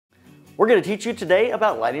We're going to teach you today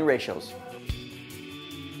about lighting ratios.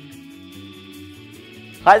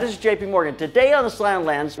 Hi, this is JP Morgan. Today on the Slant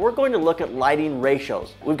Lens, we're going to look at lighting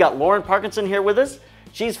ratios. We've got Lauren Parkinson here with us.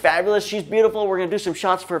 She's fabulous, she's beautiful. We're going to do some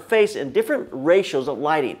shots of her face in different ratios of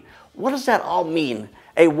lighting. What does that all mean?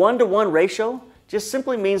 A 1-to-1 ratio just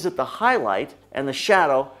simply means that the highlight and the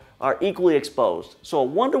shadow are equally exposed. So a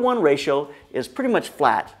 1-to-1 ratio is pretty much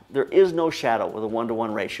flat. There is no shadow with a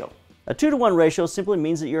 1-to-1 ratio. A 2-to-1 ratio simply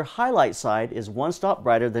means that your highlight side is one stop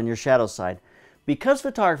brighter than your shadow side. Because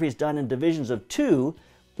photography is done in divisions of 2,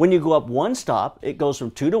 when you go up one stop, it goes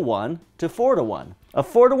from 2-to-1 to 4-to-1. A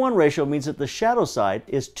 4-to-1 ratio means that the shadow side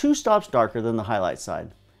is 2 stops darker than the highlight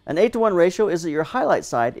side. An 8-to-1 ratio is that your highlight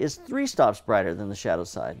side is 3 stops brighter than the shadow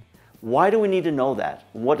side. Why do we need to know that?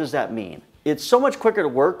 What does that mean? It's so much quicker to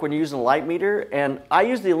work when you're using a light meter, and I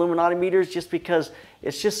use the Illuminati meters just because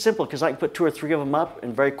it's just simple, because I can put 2 or 3 of them up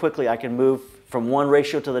and very quickly I can move from one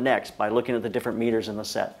ratio to the next by looking at the different meters in the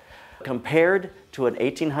set. Compared to an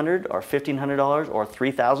 $1,800 or $1,500 or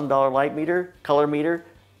 $3,000 light meter, color meter,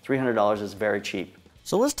 $300 is very cheap.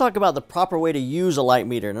 So let's talk about the proper way to use a light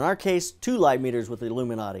meter. In our case, 2 light meters with the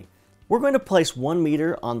Illuminati. We're going to place 1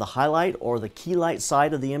 meter on the highlight or the key light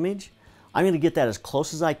side of the image. I'm going to get that as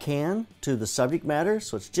close as I can to the subject matter,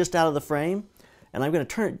 so it's just out of the frame. And I'm going to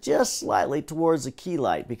turn it just slightly towards the key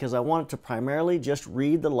light because I want it to primarily just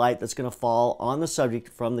read the light that's going to fall on the subject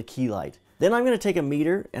from the key light. Then I'm going to take a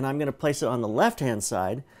meter and I'm going to place it on the left-hand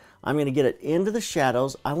side. I'm going to get it into the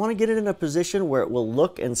shadows. I want to get it in a position where it will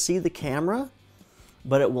look and see the camera,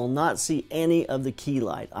 but it will not see any of the key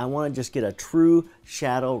light. I want to just get a true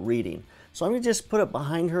shadow reading. So I'm going to just put it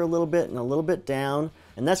behind her a little bit and a little bit down,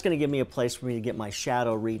 and that's going to give me a place for me to get my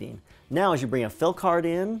shadow reading. Now as you bring a fill card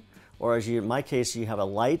in, or as you, in my case, you have a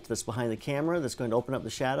light that's behind the camera that's going to open up the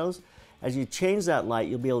shadows, as you change that light,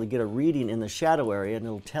 you'll be able to get a reading in the shadow area, and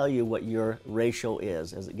it'll tell you what your ratio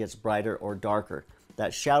is as it gets brighter or darker.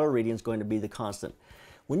 That shadow reading is going to be the constant.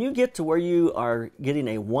 When you get to where you are getting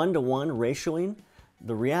a 1-to-1 ratioing,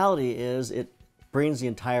 the reality is it brings the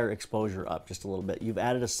entire exposure up just a little bit. You've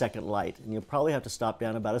added a second light, and you'll probably have to stop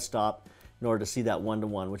down about a stop in order to see that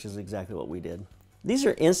 1-to-1, which is exactly what we did. These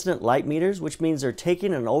are incident light meters, which means they're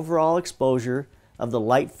taking an overall exposure of the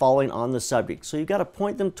light falling on the subject. So you've got to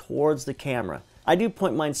point them towards the camera. I do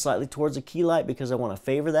point mine slightly towards the key light because I want to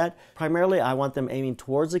favor that. Primarily, I want them aiming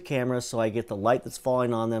towards the camera so I get the light that's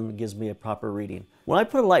falling on them. It gives me a proper reading. When I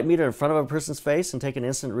put a light meter in front of a person's face and take an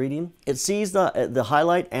instant reading, it sees the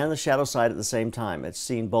highlight and the shadow side at the same time. It's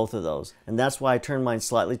seeing both of those. And that's why I turn mine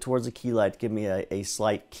slightly towards the key light to give me a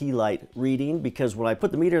slight key light reading, because when I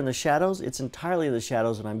put the meter in the shadows, it's entirely the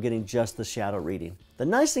shadows and I'm getting just the shadow reading. The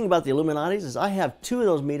nice thing about the Illuminatis is I have 2 of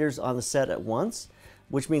those meters on the set at once,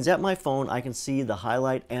 which means at my phone I can see the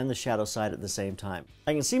highlight and the shadow side at the same time.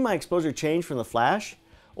 I can see my exposure change from the flash,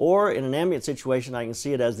 or in an ambient situation I can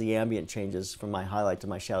see it as the ambient changes from my highlight to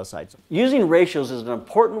my shadow side. Using ratios is an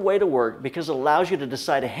important way to work because it allows you to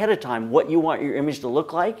decide ahead of time what you want your image to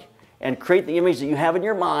look like and create the image that you have in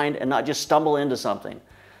your mind and not just stumble into something.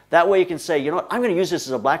 That way you can say, you know what, I'm going to use this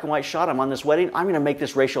as a black and white shot. I'm on this wedding. I'm going to make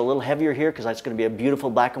this ratio a little heavier here because that's going to be a beautiful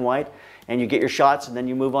black and white. And you get your shots and then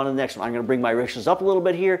you move on to the next one. I'm going to bring my ratios up a little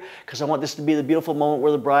bit here because I want this to be the beautiful moment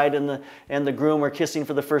where the bride and the groom are kissing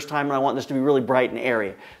for the first time, and I want this to be really bright and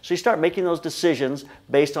airy. So you start making those decisions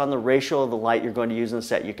based on the ratio of the light you're going to use in the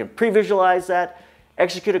set. You can pre-visualize that,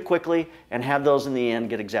 execute it quickly, and have those in the end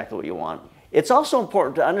get exactly what you want. It's also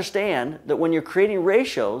important to understand that when you're creating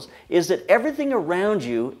ratios is that everything around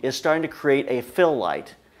you is starting to create a fill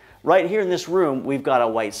light. Right here in this room, we've got a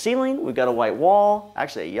white ceiling, we've got a white wall,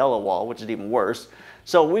 actually a yellow wall, which is even worse.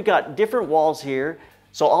 So we've got different walls here.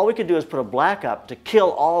 So all we could do is put a black up to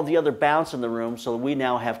kill all the other bounce in the room so we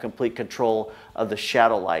now have complete control of the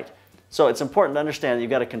shadow light. So it's important to understand that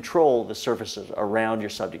you've got to control the surfaces around your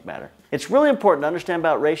subject matter. It's really important to understand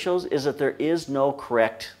about ratios is that there is no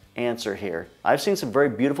correct answer here. I've seen some very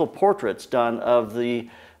beautiful portraits done of the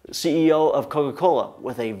CEO of Coca-Cola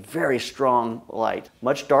with a very strong light,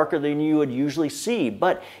 much darker than you would usually see,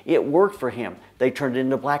 but it worked for him. They turned it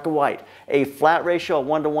into black and white. A flat ratio of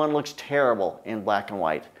 1-to-1 looks terrible in black and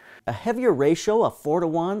white. A heavier ratio, a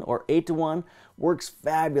 4-to-1 or 8-to-1, works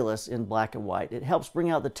fabulous in black and white. It helps bring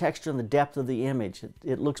out the texture and the depth of the image.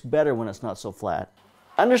 It looks better when it's not so flat.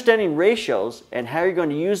 Understanding ratios and how you're going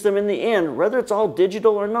to use them in the end, whether it's all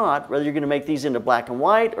digital or not, whether you're going to make these into black and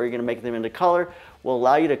white or you're going to make them into color, will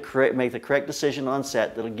allow you to make the correct decision on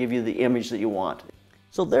set that'll give you the image that you want.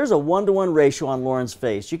 So there's a 1-to-1 ratio on Lauren's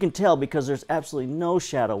face. You can tell because there's absolutely no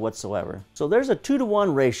shadow whatsoever. So there's a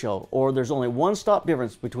 2-to-1 ratio, or there's only one stop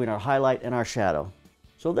difference between our highlight and our shadow.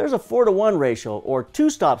 So there's a 4:1 ratio, or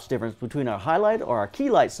 2 stops difference between our highlight or our key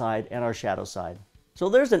light side and our shadow side. So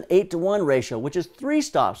there's an 8:1 ratio, which is 3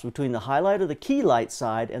 stops between the highlight or the key light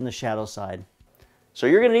side and the shadow side. So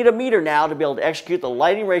you're going to need a meter now to be able to execute the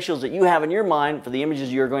lighting ratios that you have in your mind for the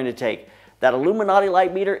images you're going to take. That Illuminati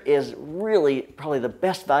light meter is really probably the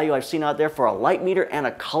best value I've seen out there for a light meter and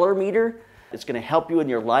a color meter. It's going to help you in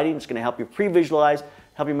your lighting. It's going to help you pre-visualize,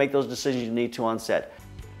 help you make those decisions you need to on set.